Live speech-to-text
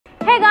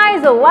Hey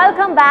guys,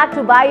 welcome back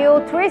to Bio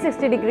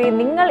 360 Degree.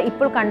 നിങ്ങൾ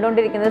ഇപ്പോൾ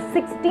കണ്ടുകൊണ്ടിരിക്കുന്നത്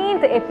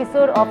 16th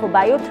episode of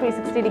Bio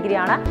 360 Degree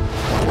ആണ്.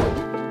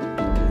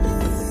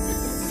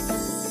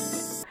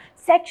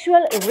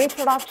 Sexual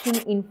reproduction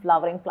in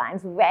flowering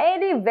plants.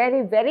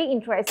 Very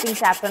interesting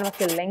chapter ആണ്.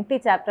 പക്ഷേ lengthy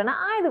chapter ആണ്.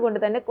 ആയതുകൊണ്ട്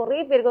തന്നെ കുറേ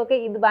പേർക്കൊക്കെ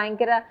ഇത്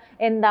ഭയങ്കര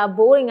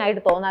ബോറിംഗ്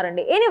ആയിട്ട്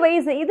തോന്നാറുണ്ട്.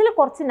 എനിവേസ് ഇതിൽ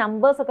കുറച്ച്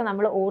നമ്പേഴ്സ് ഒക്കെ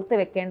നമ്മൾ ഓർത്ത്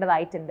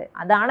വെക്കേണ്ടതായിട്ടുണ്ട്.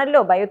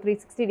 അതാണല്ലോ Bio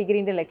 360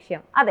 Degreeന്റെ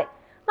ലക്ഷ്യം. അതെ,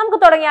 നമുക്ക്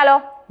തുടങ്ങിയാലോ?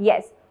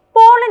 Yes,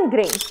 pollen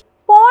grains.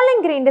 Pollen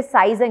grain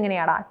size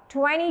എങ്ങനെയാണ്?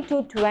 20 to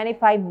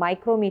 25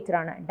 micrometer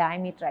ആണ്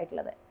diameter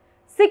ആയിട്ടുള്ളത്.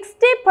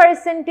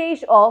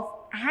 60% of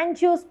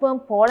angiosperm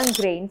pollen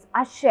grains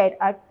are shed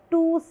at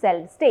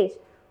 2-celled stage,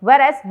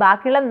 whereas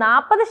ബാക്കിയുള്ള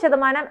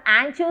 40%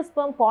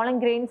 angiosperm pollen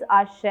grains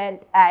are shed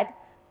at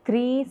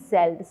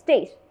 3-celled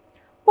stage.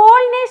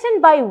 Pollination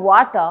by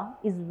water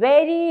is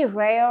very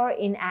rare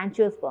in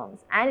angiosperms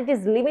and it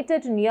is limited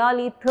to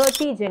nearly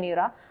 30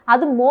 genera.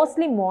 അത്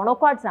mostly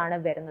monocots ആണ്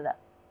വരുന്നത്.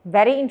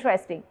 Very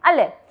interesting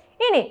അല്ലേ?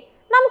 ഇനി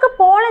നമുക്ക്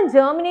pollen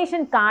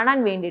germination കാണാൻ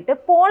വേണ്ടിയിട്ട്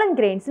pollen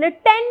ഗ്രെയിൻസിൽ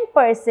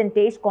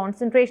 10%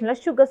 കോൺസെൻട്രേഷനുള്ള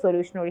sugar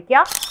solution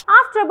ഒഴിക്കുക.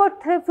 After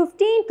about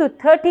 15 to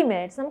 30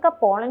 minutes നമുക്ക് ആ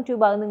പോളൻ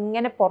ട്യൂബ് അതിൽ നിന്ന്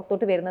ഇങ്ങനെ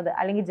പുറത്തോട്ട് വരുന്നത്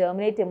അല്ലെങ്കിൽ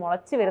ജെർമിനേറ്റ്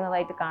മുളച്ച്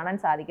വരുന്നതായിട്ട് കാണാൻ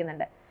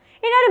സാധിക്കുന്നുണ്ട്.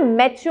 ഇനി ഒരു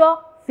mature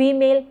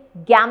female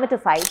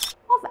gametophyte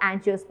of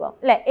angiosperm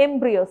അല്ലെ,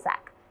 എംബ്രിയോ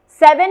സാക്ക്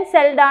 7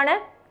 സെൽഡ് ആണ്,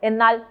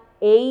 എന്നാൽ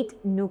 8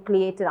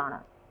 ന്യൂക്ലിയേറ്റഡ് ആണ്.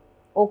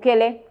 ഓക്കെ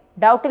അല്ലേ?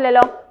 ഡൗട്ട്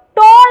ഇല്ലല്ലോ?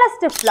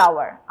 ടോളസ്റ്റ്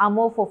ഫ്ലവർ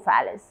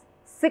അമോർഫോഫാലസ്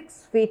 6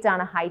 feet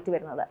ആണ് ഹൈറ്റ്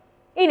വരുന്നത്.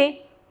 ഇനി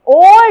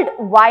ഓൾഡ്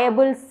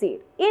വയബിൾ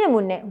സീഡ്, ഇതിനു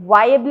മുന്നേ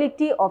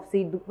viability of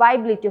seed,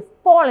 viability of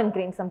pollen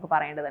grains നമുക്ക്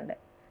പറയേണ്ടതുണ്ട്.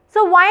 So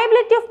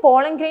viability of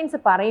pollen grains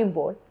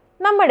പറയുമ്പോൾ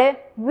നമ്മുടെ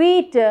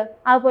വീറ്റ്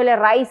അതുപോലെ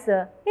റൈസ്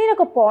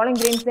ഇതിനൊക്കെ pollen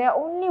grains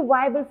only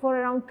viable four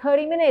around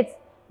 30 minutes,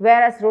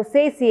 whereas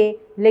റൊസേസിയെ,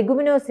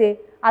 ലെഗുമിനോസിയെ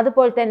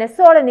അതുപോലെ തന്നെ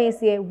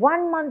സോളനേസിയെ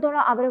 1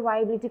 month-ഓളം അവർ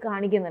വയബിലിറ്റി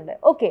കാണിക്കുന്നുണ്ട്.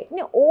 ഓക്കെ,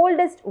 ഇനി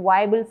ഓൾഡസ്റ്റ്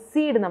വയബിൾ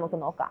സീഡ് നമുക്ക്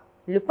നോക്കാം.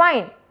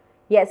 ലുപ്പൈൻ,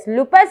 യെസ്,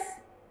 ലുപ്പസ്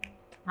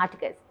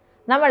ആർട്ടിക്കസ്.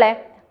 നമ്മളെ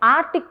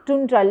ആർട്ടിക്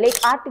ടുൻഡ്ര, ലൈക്ക്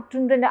ആർട്ടിക്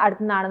ടുൻഡ്രന്റെ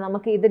അടുത്ത് നിന്നാണ്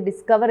നമുക്ക് ഇത്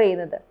ഡിസ്കവർ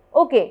ചെയ്യുന്നത്.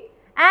 ഓക്കെ,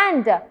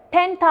 ആൻഡ്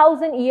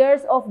 10,000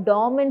 years ഓഫ്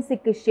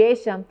ഡോമൻസിക്ക്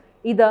ശേഷം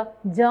ഇത്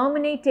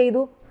ജെർമിനേറ്റ്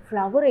ചെയ്തു,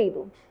 ഫ്ലവർ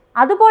ചെയ്തു.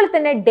 അതുപോലെ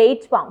തന്നെ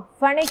date palm,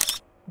 ഫെണിക്സ്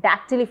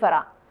ഡാക്ടിലിഫറ,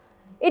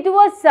 it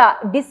was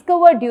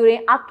discovered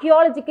during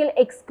archaeological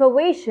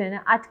excavation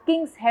at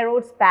Kings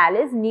ഹെറോഡ്സ്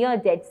palace near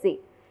dead see.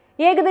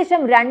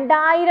 ഏകദേശം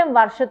 2000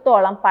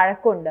 വർഷത്തോളം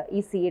പഴക്കമുണ്ട്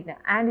ഈ സീഡിന്,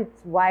 and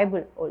it's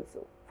viable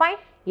also. Fine,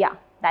 yeah,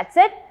 that's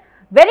it.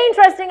 Very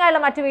interesting ആയുള്ള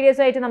മറ്റു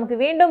വീഡിയോസ് ആയിട്ട് നമുക്ക്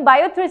വീണ്ടും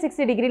Bio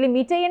 360 ഡിഗ്രിയിൽ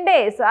മീറ്റ് ചെയ്യണ്ടേ.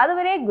 സോ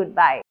അതുവരെ ഗുഡ്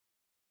ബൈ.